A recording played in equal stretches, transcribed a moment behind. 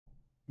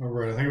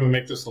Alright, I think I'm going to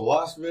make this the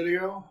last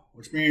video,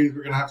 which means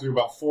we're going to have to do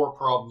about 4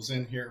 problems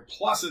in here,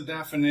 plus a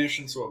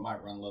definition, so it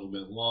might run a little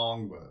bit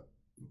long, but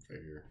I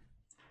figure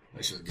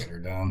let's just get her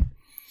done.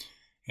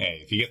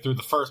 Hey, if you get through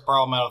the first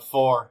problem out of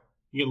 4,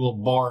 you get a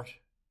little bored,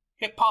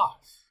 hit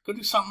pause. Go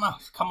do something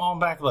else. Come on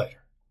back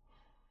later.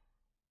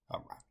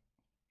 Alright.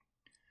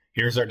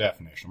 Here's our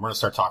definition. We're going to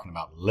start talking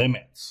about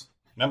limits.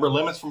 Remember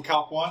limits from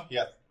Calc 1?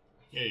 Yeah.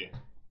 Hey,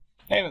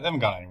 they haven't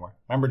gone anywhere.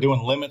 Remember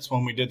doing limits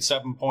when we did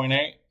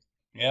 7.8?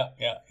 Yeah.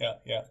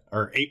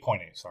 Or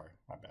 8.8, sorry.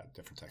 My bad,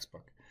 different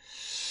textbook.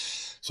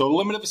 So a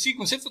limit of a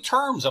sequence, if the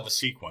terms of a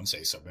sequence,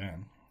 a sub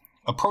n,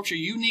 approach a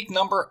unique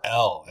number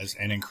L as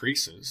n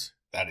increases,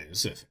 that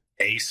is, if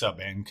a sub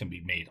n can be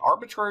made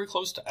arbitrarily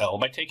close to L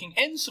by taking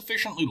n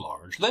sufficiently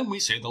large, then we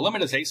say the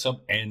limit as a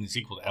sub n is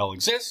equal to L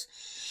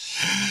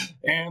exists,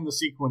 and the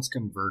sequence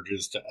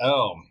converges to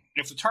L.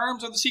 If the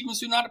terms of the sequence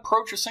do not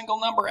approach a single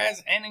number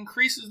as n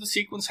increases, the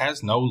sequence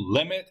has no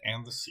limit,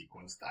 and the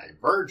sequence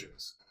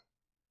diverges.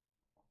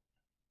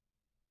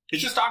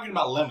 It's just talking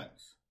about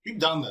limits. We've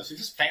done this. It's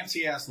just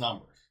fancy-ass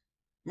numbers.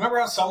 Remember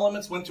how some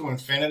limits went to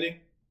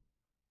infinity?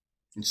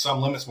 And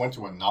some limits went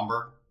to a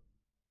number?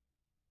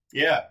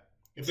 Yeah.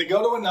 If they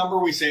go to a number,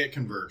 we say it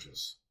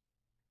converges.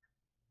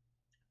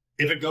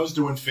 If it goes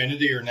to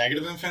infinity or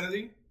negative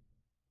infinity,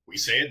 we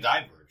say it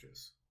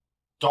diverges.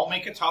 Don't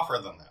make it tougher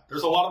than that.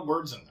 There's a lot of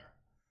words in there.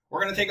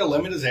 We're going to take a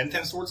limit as n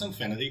tends towards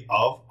infinity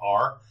of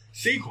our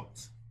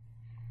sequence.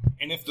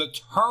 And if the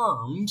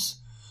terms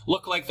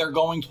look like they're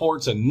going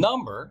towards a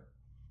number,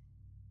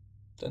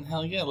 then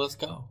hell yeah, let's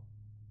go.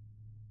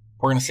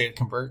 We're going to say it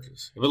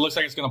converges. If it looks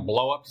like it's going to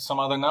blow up to some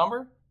other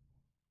number,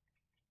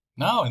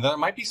 no, and there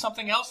might be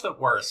something else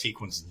where a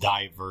sequence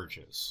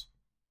diverges.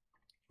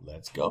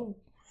 Let's go.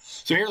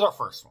 So here's our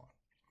first one.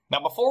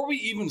 Now, before we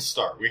even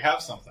start, we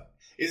have something.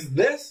 Is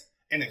this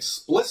an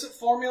explicit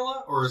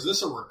formula, or is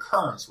this a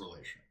recurrence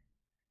relation?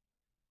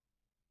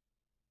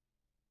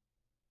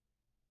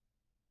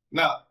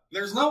 Now,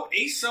 there's no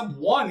a sub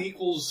 1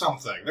 equals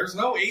something. There's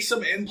no a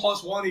sub n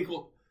plus 1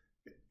 equal.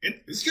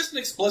 It's just an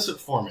explicit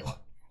formula.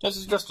 This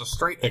is just a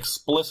straight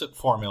explicit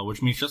formula,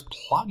 which means just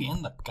plug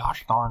in the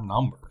gosh darn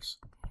numbers.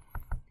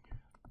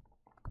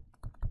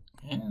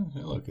 And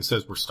look, it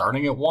says we're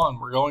starting at 1.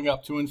 We're going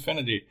up to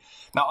infinity.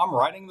 Now, I'm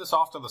writing this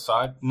off to the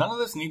side. None of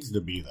this needs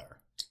to be there.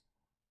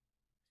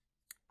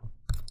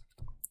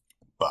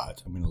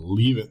 But I'm going to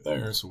leave it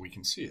there so we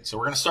can see it. So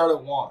we're going to start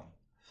at 1.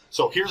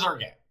 So here's our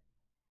game.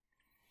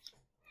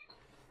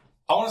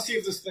 I want to see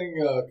if this thing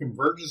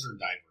converges or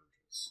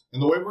diverges.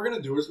 And the way we're going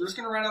to do it is we're just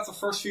going to write out the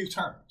first few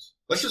terms.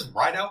 Let's just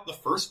write out the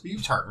first few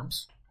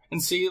terms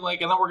and see, and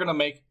then we're going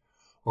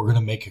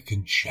to make a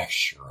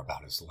conjecture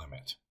about its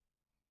limit.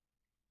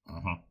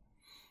 So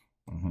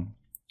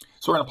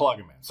we're going to plug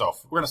them in. So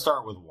we're going to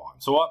start with 1.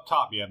 So up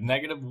top you have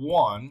negative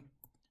 1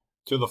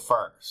 to the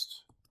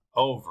first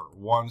over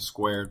 1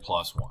 squared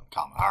plus 1,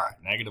 comma. All right,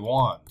 negative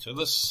 1 to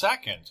the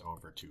second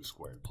over 2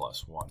 squared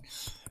plus 1.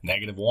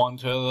 Negative 1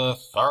 to the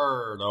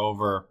third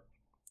over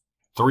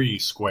 3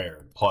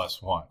 squared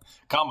plus 1,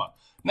 comma.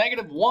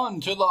 Negative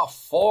 1 to the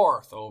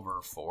fourth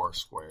over 4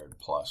 squared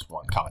plus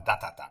 1, comma,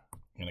 dot.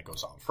 And it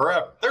goes on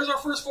forever. There's our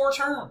first 4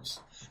 terms.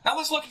 Now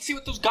let's look and see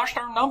what those gosh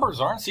darn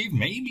numbers are and see if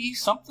maybe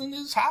something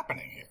is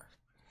happening here.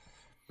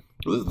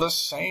 The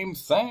same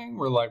thing.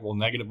 We're like, well,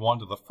 negative 1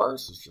 to the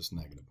first is just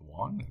negative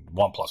 1. And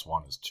 1 plus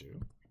 1 is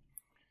 2.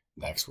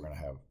 Next, we're going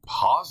to have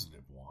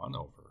positive 1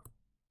 over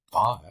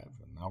 5.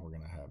 And now we're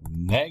going to have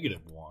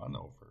negative 1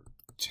 over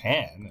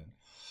 10. And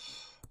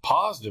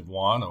positive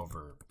 1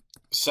 over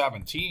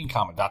 17,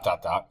 comma,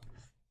 dot.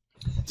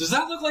 Does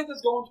that look like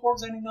that's going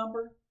towards any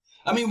number?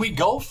 I mean, we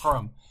go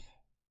from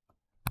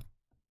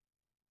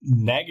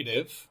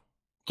negative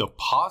to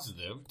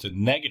positive to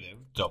negative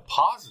to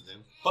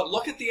positive, but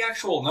look at the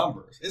actual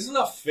numbers. Isn't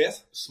a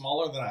fifth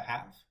smaller than a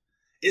half?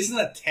 Isn't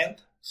a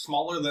tenth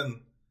smaller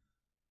than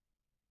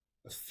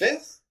a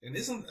fifth? And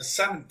isn't a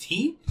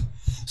 17th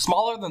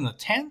smaller than the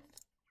 10th?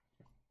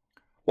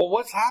 Well,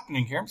 what's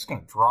happening here? I'm just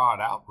going to draw it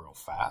out real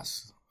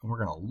fast, and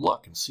we're going to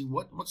look and see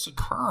what's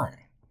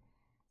occurring.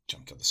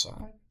 Jump to the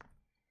side.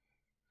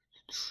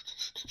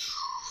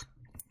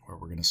 Where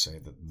we're going to say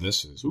that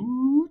this is,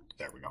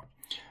 there we go.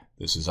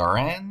 This is our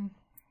n.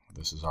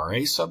 This is our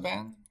a sub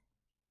n.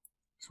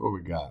 So what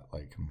we got, I'm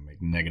going to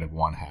make negative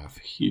 1/2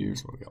 here.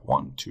 So we got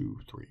 1,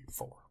 2, 3,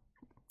 4. 1,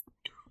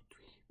 2, 3,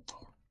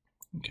 4.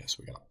 Okay, so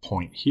we got a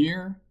point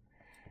here.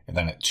 And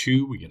then at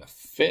 2, we get a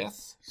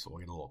fifth. So we'll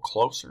get a little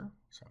closer.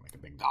 So I make a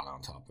big dot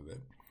on top of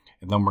it.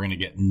 And then we're going to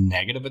get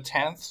negative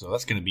 1/10. So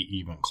that's going to be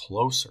even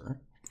closer.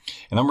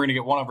 And then we're going to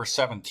get 1 over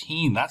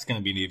 17. That's going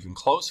to be even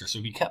closer. So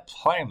if you kept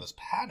playing this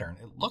pattern,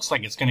 it looks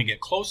like it's going to get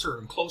closer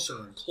and closer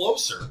and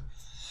closer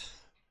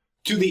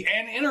to the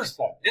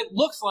n-intercept. It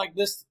looks like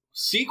this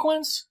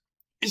sequence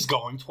is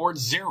going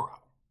towards 0.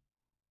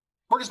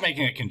 We're just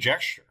making a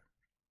conjecture.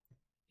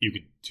 You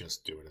could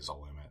just do it as a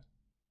limit.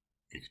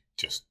 You could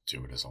just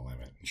do it as a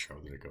limit and show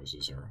that it goes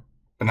to 0.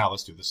 But now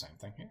let's do the same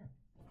thing here.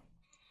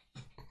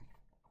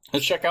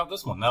 Let's check out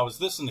this one. Now, is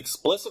this an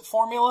explicit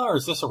formula or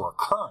is this a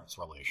recurrence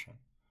relation?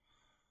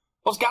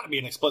 Well, it's got to be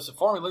an explicit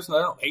formula. There's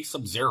no a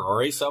sub 0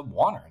 or a sub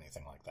 1 or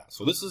anything like that.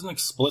 So this is an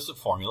explicit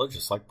formula,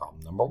 just like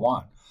problem number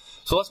 1.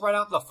 So let's write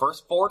out the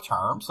first 4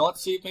 terms, and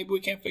let's see if maybe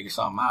we can't figure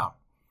something out.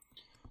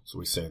 So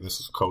we say this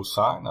is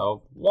cosine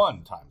of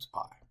 1 times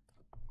pi,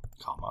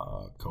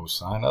 comma,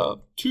 cosine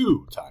of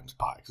 2 times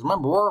pi. Because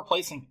remember, we're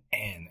replacing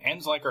n.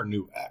 N's like our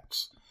new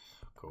x.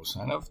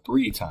 Cosine of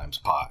 3 times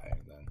pi,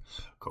 and then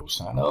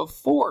cosine of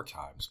 4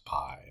 times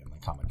pi, and then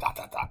comma, dot,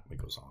 dot, dot. It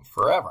goes on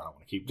forever. I don't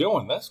want to keep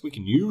doing this. We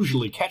can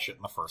usually catch it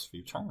in the first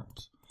few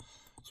terms.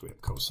 So we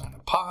have cosine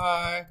of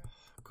pi,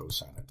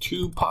 cosine of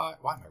 2 pi.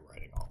 Why am I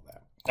writing all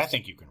that? I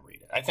think you can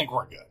read it. I think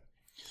we're good.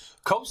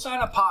 Cosine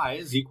of pi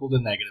is equal to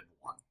negative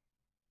 1.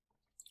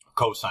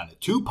 Cosine of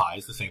 2 pi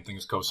is the same thing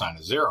as cosine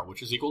of 0,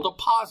 which is equal to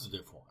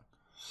positive 1.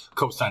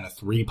 Cosine of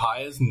 3 pi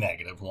is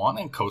negative 1,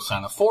 and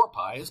cosine of 4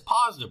 pi is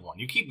positive 1.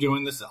 You keep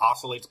doing this, it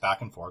oscillates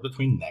back and forth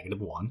between negative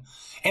 1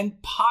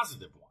 and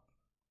positive 1.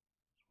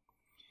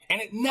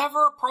 And it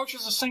never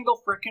approaches a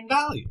single frickin'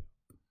 value.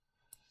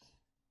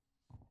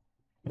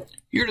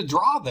 You're to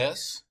draw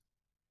this.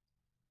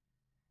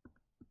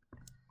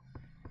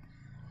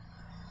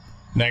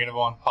 Negative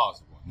 1,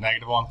 positive 1,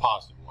 negative 1,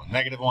 positive 1,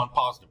 negative 1,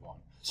 positive 1.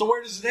 So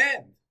where does it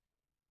end?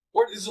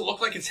 Where does it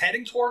look like it's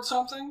heading towards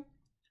something?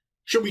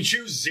 Should we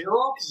choose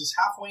 0 because it's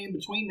halfway in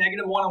between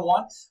negative 1 and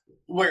 1,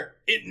 where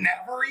it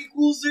never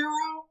equals 0?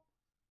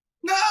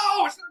 No,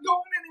 it's not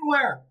going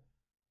anywhere.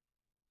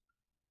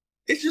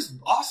 It's just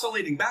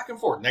oscillating back and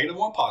forth. Negative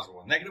 1, positive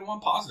 1, negative 1,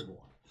 positive 1.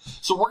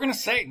 So we're going to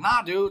say,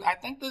 nah, dude, I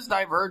think this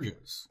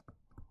diverges.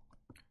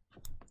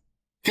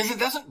 Because it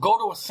doesn't go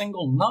to a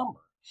single number.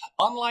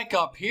 Unlike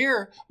up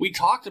here, we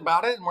talked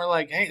about it and we're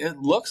like, hey, it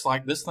looks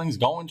like this thing's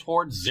going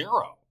towards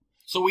 0.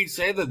 So we'd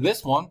say that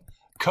this one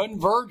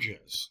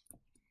converges.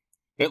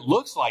 It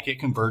looks like it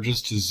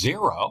converges to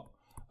 0,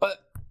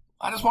 but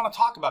I just want to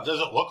talk about, does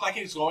it look like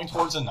it's going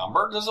towards a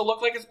number? Does it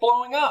look like it's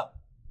blowing up?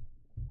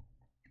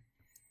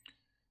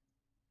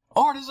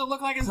 Or does it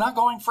look like it's not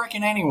going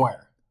frickin'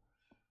 anywhere?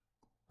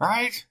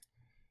 Right?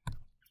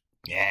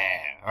 Yeah,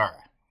 all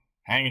right.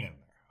 Hanging in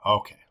there.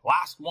 Okay,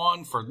 last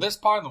one for this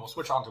part, and then we'll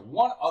switch on to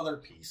one other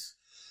piece.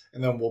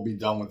 And then we'll be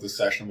done with this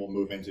session. We'll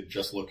move into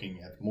just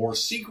looking at more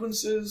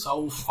sequences.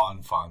 Oh,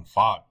 fun, fun,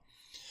 fun.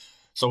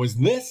 So is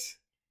this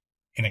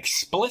an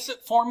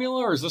explicit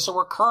formula, or is this a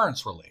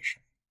recurrence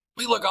relation?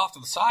 We look off to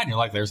the side, and you're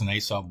like, there's an a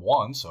sub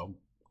 1, so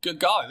good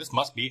golly, this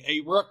must be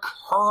a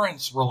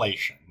recurrence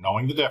relation,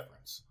 knowing the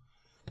difference.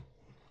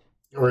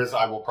 Or as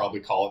I will probably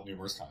call it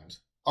numerous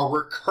times, a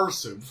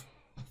recursive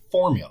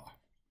formula.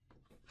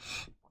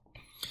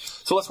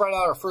 So let's write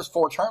out our first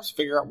 4 terms to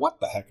figure out what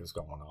the heck is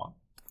going on.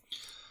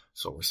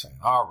 So we're saying,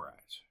 all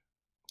right,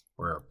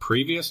 where a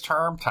previous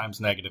term times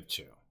negative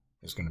 2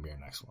 is going to be our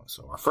next one.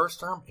 So our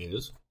first term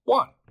is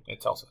 1. It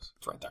tells us.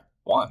 It's right there.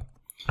 1.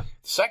 The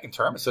second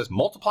term, it says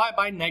multiply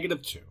by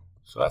negative 2.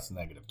 So that's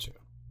negative 2.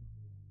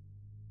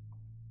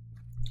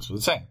 So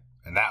the same.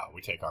 And now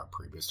we take our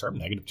previous term,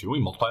 negative 2, we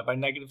multiply it by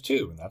negative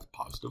 2, and that's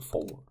positive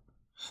 4.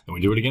 Then we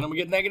do it again and we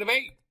get negative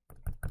 8.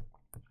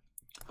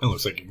 It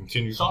looks like it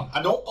continues on.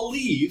 I don't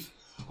believe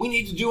we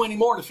need to do any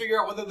more to figure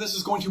out whether this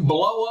is going to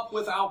blow up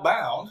without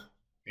bound,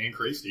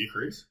 increase,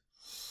 decrease,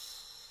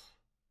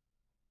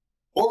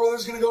 or whether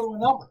it's going to go to a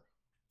number.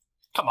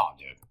 Come on,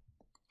 dude.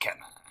 Come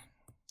on.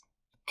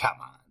 Come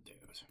on, dude.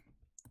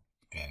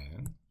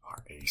 And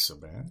our a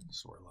sub n,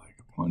 so we're like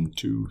 1,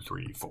 2,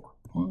 3, 4.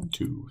 1,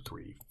 2,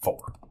 3,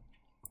 4.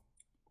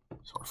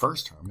 So our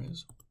first term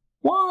is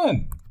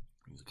 1.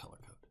 Use a color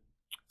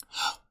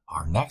code.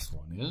 Our next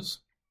one is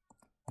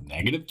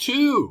negative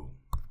 2.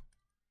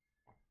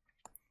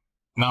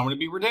 Now I'm going to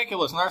be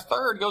ridiculous. And our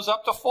third goes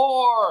up to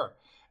 4.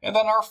 And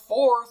then our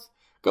fourth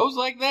goes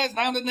like this,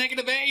 down to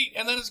negative 8.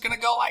 And then it's going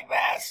to go like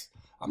this.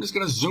 I'm just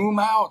going to zoom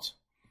out.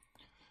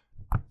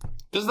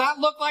 Does that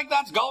look like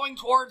that's going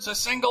towards a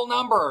single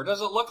number?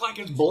 Does it look like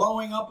it's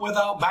blowing up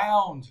without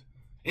bound?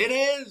 It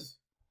is.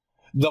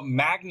 The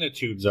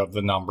magnitudes of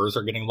the numbers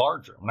are getting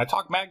larger. When I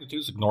talk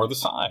magnitudes, ignore the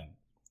sign.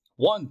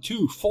 1,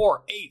 2,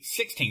 4, 8,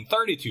 16,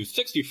 32,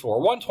 64,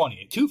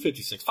 128,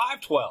 256,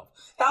 512,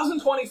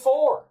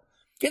 1024.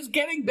 It's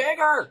getting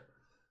bigger.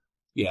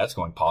 Yeah, it's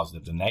going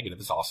positive to negative.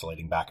 It's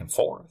oscillating back and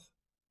forth.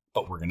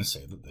 But we're going to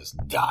say that this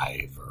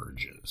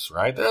diverges,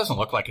 right? That doesn't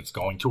look like it's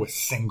going to a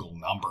single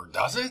number,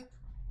 does it?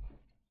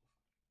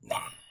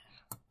 Nah.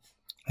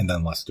 And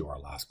then let's do our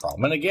last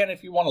problem. And again,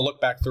 if you want to look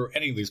back through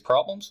any of these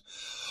problems,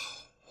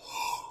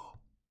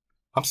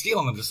 I'm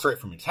stealing them just straight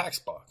from your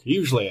textbook.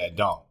 Usually I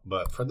don't.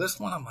 But for this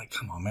one, I'm like,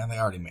 come on, man, they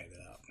already made it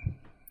up.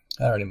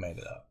 They already made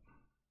it up.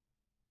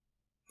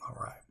 All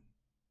right.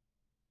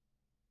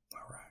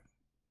 All right.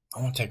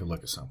 I want to take a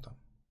look at something.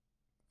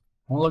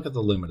 I want to look at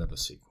the limit of a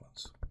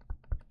sequence.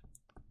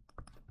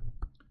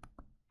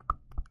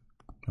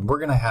 And we're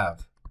going to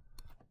have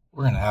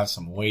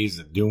some ways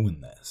of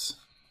doing this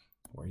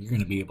where you're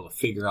going to be able to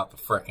figure out the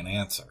frickin'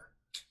 answer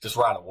just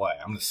right away.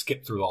 I'm going to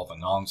skip through all the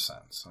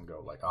nonsense and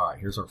go like, all right,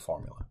 here's our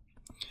formula.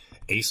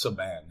 A sub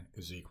n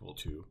is equal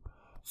to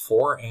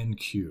 4n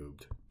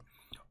cubed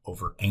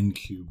over n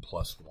cubed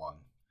plus 1.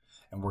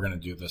 And we're going to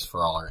do this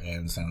for all our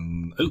n's.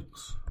 And,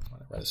 oops, I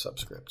read a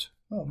subscript.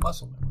 Oh,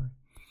 muscle memory.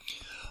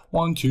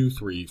 1, 2,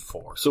 3,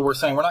 4. So we're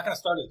saying we're not going to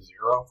start at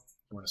 0.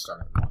 We're going to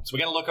start at 1. So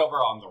we're going to look over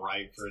on the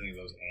right for any of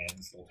those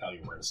n's. It'll tell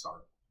you where to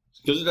start.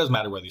 Because it doesn't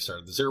matter whether you start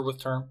at the 0th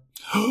term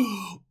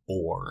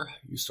or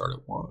you start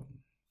at 1. All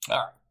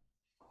right.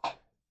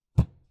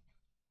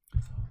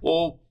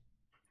 Well,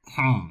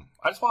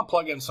 I just want to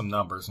plug in some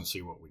numbers and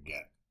see what we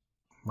get.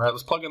 Right,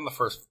 let's plug in the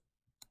first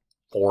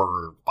 4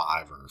 or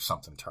 5 or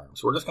something terms.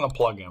 So we're just going to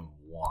plug in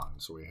 1.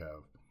 So we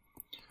have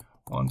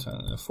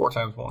 4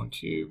 times 1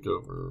 cubed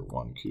over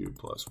 1 cubed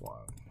plus 1.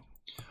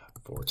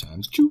 4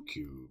 times 2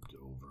 cubed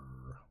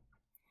over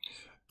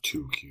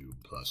 2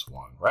 cubed plus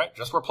 1. Right?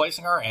 Just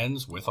replacing our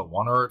n's with a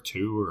 1 or a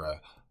 2 or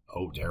a,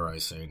 oh, dare I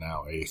say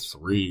now, a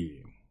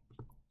 3.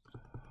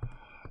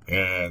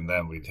 And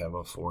then we'd have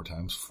a 4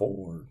 times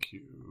 4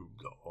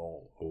 cubed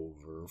all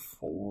over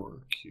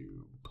 4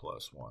 cubed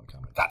plus 1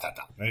 comma.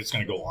 And it's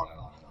going to go on and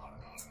on and on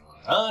and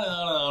on and on and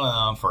on and on and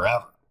on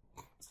forever.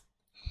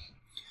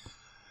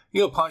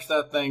 You punch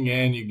that thing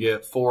in, you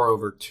get 4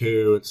 over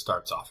 2. It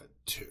starts off at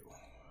 2.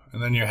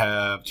 And then you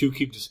have 2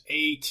 cubed is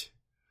 8.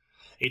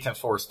 8 times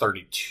 4 is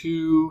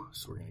 32.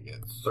 So we're going to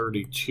get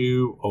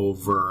 32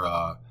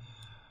 over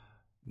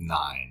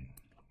 9.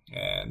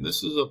 And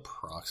this is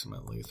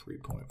approximately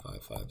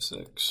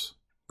 3.556.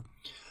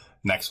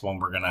 Next one,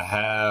 we're going to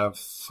have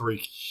 3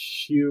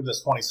 cubed.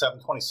 That's 27.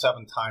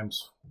 27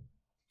 times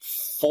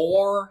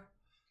 4.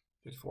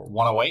 54.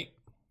 108.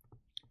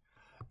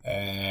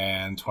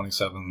 And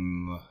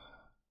 27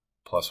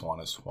 plus 1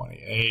 is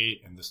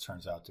 28. And this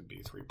turns out to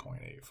be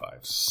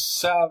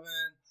 3.857.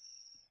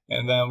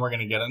 And then we're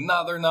going to get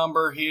another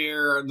number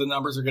here. The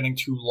numbers are getting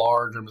too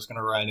large. I'm just going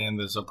to write in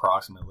this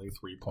approximately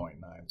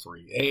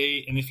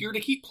 3.938. And if you're to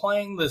keep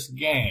playing this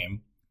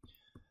game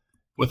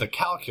with a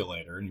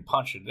calculator and you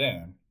punch it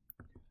in,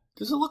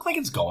 does it look like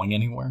it's going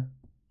anywhere?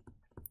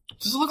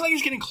 Does it look like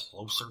it's getting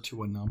closer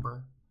to a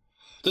number?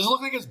 Does it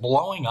look like it's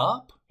blowing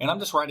up? And I'm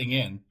just writing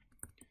in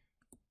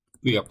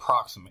the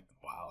approximate.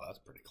 Wow, that's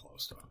pretty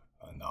close to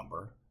a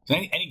number.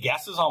 Any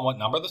guesses on what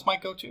number this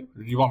might go to?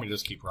 Or do you want me to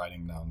just keep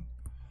writing down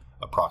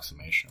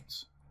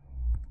approximations?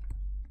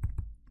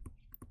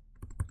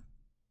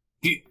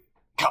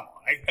 Come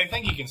on, I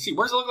think you can see.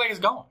 Where does it look like it's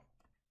going?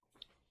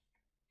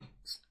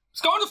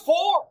 It's going to 4.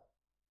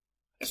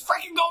 It's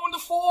freaking going to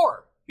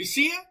 4. You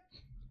see it?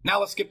 Now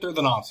let's skip through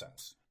the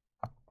nonsense.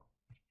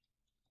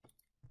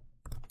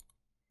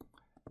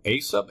 A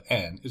sub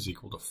n is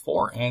equal to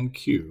 4n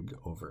cubed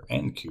over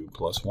n cubed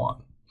plus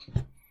 1.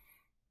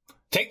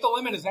 Take the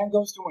limit as n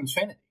goes to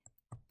infinity.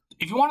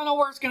 If you want to know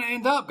where it's going to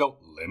end up, go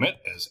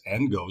limit as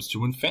n goes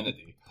to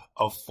infinity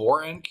of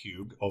 4n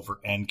cubed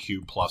over n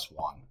cubed plus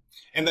 1.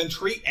 And then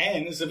treat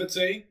n as if it's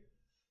a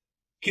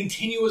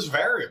continuous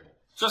variable.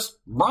 Just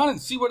run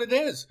and see what it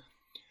is.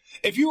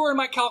 If you were in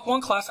my Calc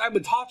 1 class, I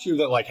would taught you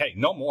that, like, hey,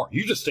 no more.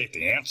 You just state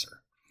the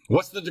answer.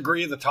 What's the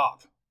degree of the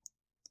top?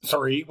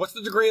 3. What's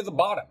the degree of the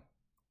bottom?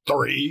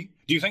 3.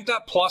 Do you think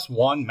that plus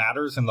 1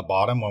 matters in the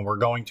bottom when we're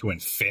going to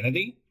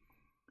infinity?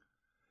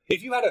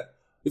 If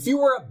you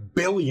were a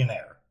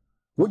billionaire,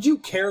 would you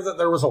care that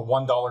there was a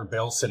 $1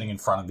 bill sitting in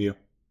front of you?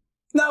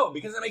 No,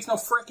 because it makes no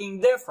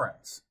freaking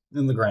difference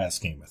in the grand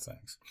scheme of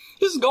things.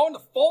 This is going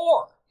to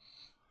 4.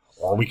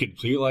 Or we could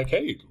be like,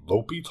 hey,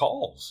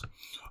 L'Hopital's.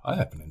 I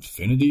have an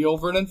infinity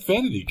over an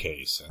infinity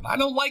case, and I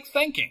don't like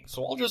thinking,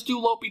 so I'll just do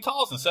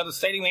L'Hopital's instead of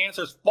stating the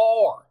answer is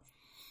 4.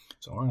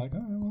 So we're like, all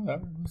right,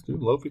 whatever, let's do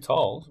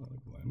L'Hopital's.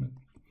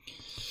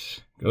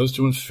 Goes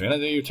to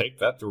infinity, you take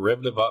that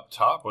derivative up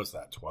top. What's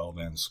that,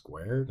 12n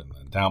squared? And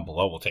then down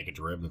below, we'll take a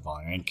derivative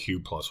on n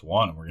cubed plus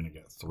 1, and we're going to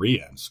get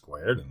 3n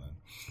squared. And then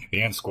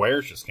the n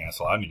squares just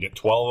cancel out, and you get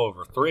 12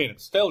 over 3, and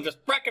it's still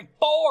just frickin'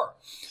 4.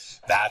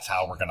 That's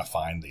how we're going to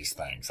find these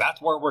things. That's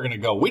where we're going to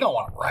go. We don't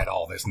want to write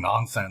all this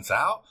nonsense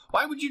out.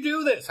 Why would you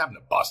do this? Having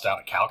to bust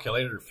out a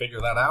calculator to figure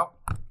that out?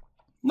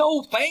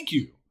 No, thank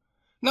you.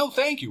 No,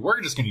 thank you.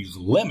 We're just going to use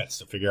limits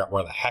to figure out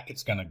where the heck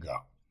it's going to go.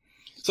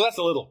 So that's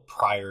a little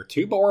prior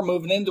to, but we're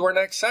moving into our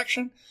next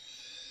section.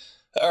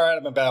 All right,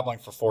 I've been babbling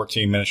for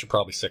 14 minutes. You're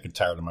probably sick and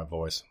tired of my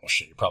voice. Well,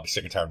 shit, you're probably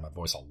sick and tired of my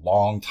voice a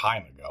long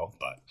time ago,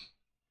 but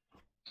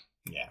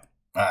yeah.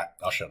 All right,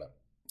 I'll shut up.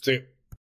 See you.